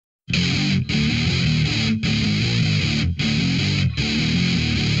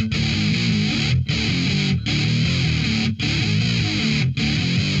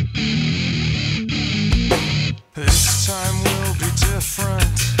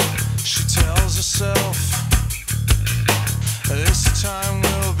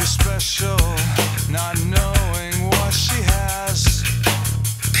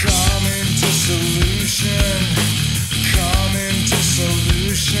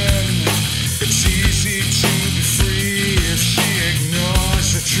It's easy to be free if she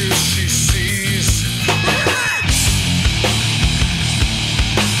ignores the truth she sees.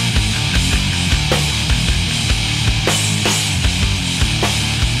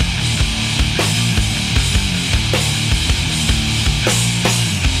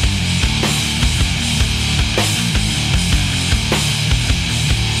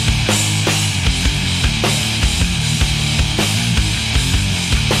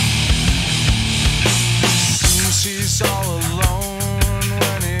 She's all alone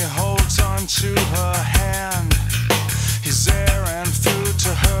when he holds on to her hand. He's air and food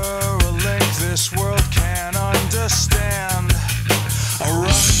to her, a link this world can't understand. A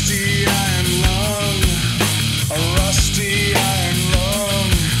rusty iron lung, a rusty iron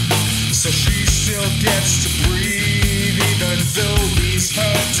lung. So she still gets to breathe even though he's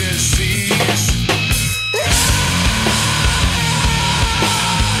her disease.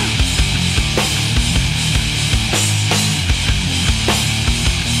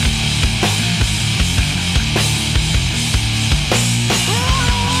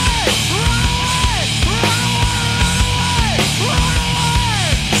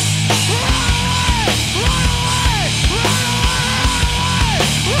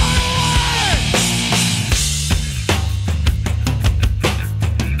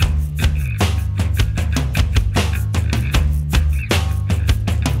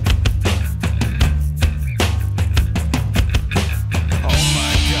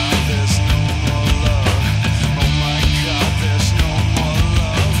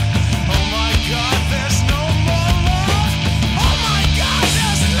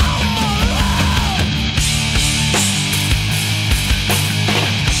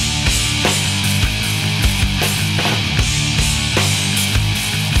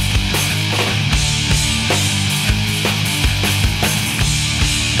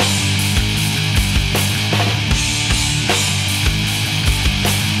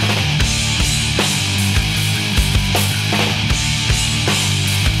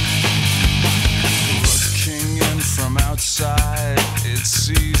 It's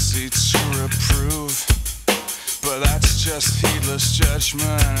easy to reprove, but that's just heedless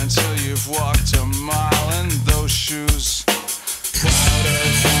judgment until you've walked a mile in those shoes. Proud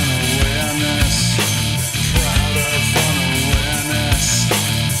of unawareness, proud of unawareness.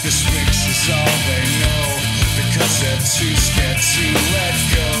 This mix is all they know because they're too scared to